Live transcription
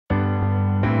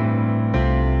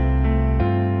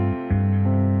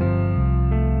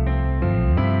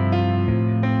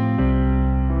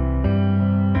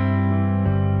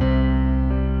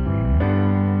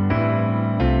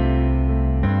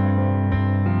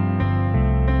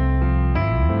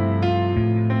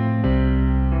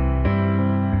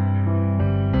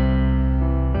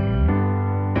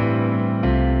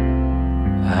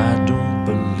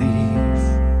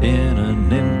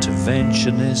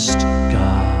interventionist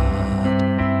God.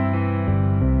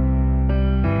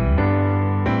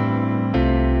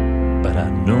 But I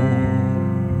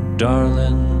know,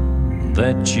 darling,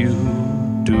 that you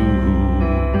do.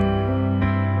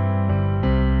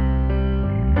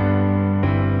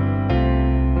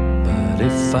 But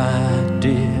if I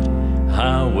did,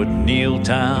 I would kneel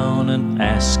down and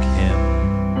ask him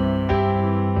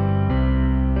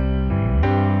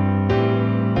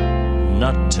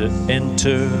not to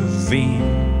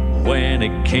intervene when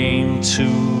it came to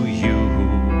you.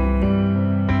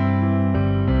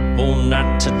 Oh,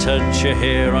 not to touch a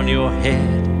hair on your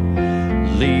head,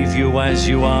 leave you as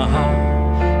you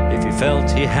are. If he felt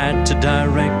he had to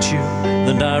direct you,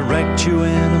 then direct you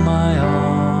into my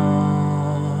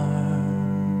arms,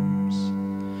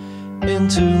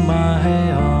 into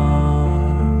my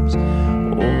arms,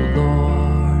 oh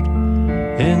Lord,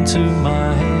 into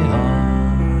my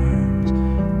arms,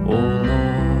 oh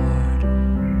Lord,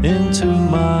 into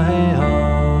my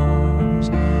arms,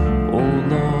 oh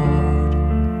Lord,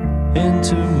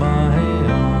 into my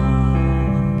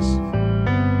arms.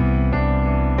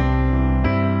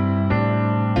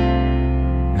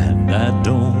 And I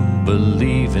don't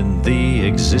believe in the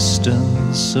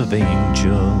existence of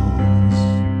angels,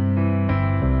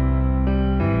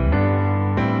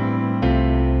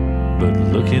 but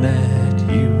looking at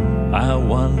you, I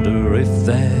wonder if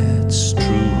that's true.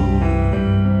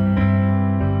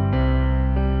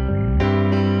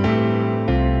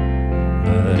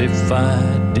 But if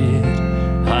I did,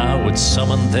 I would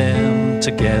summon them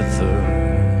together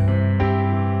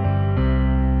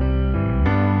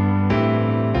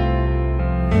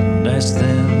and ask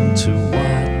them to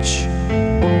watch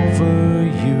over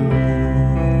you.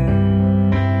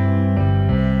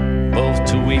 Both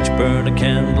to each burn a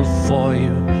candle for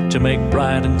you, to make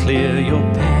bright and clear your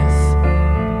path,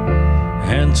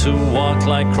 and to walk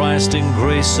like Christ in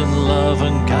grace and love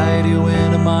and guide you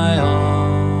into my arms,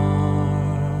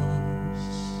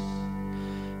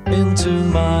 into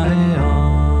my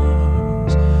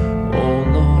arms, oh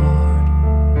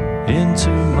Lord, into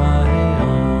my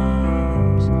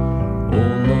arms,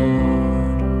 oh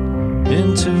Lord,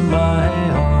 into my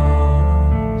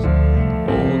arms,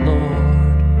 oh Lord,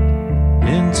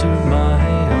 into my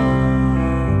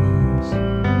arms.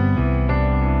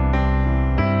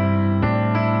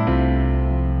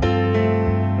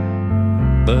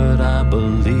 But I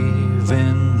believe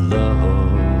in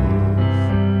love,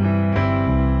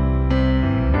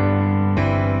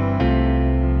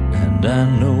 and I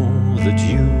know that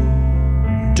you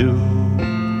do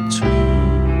too.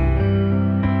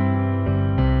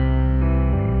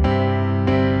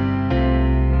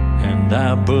 And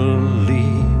I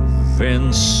believe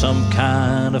in some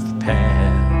kind of path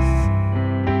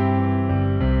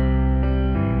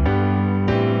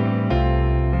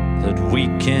that we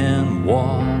can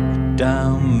walk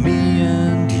down, me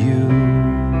and you.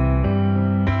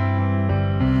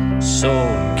 So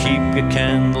keep your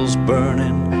candles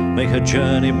burning, make her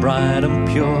journey bright and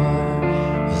pure,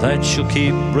 that she'll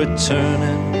keep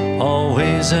returning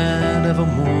always and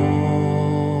evermore.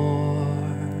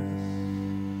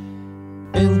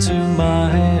 Into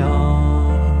my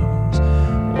arms,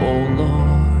 oh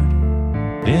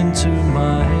Lord, into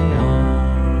my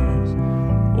arms,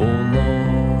 oh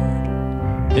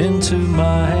Lord, into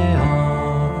my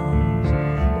arms,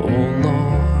 oh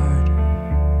Lord,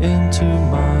 into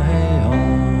my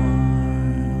arms.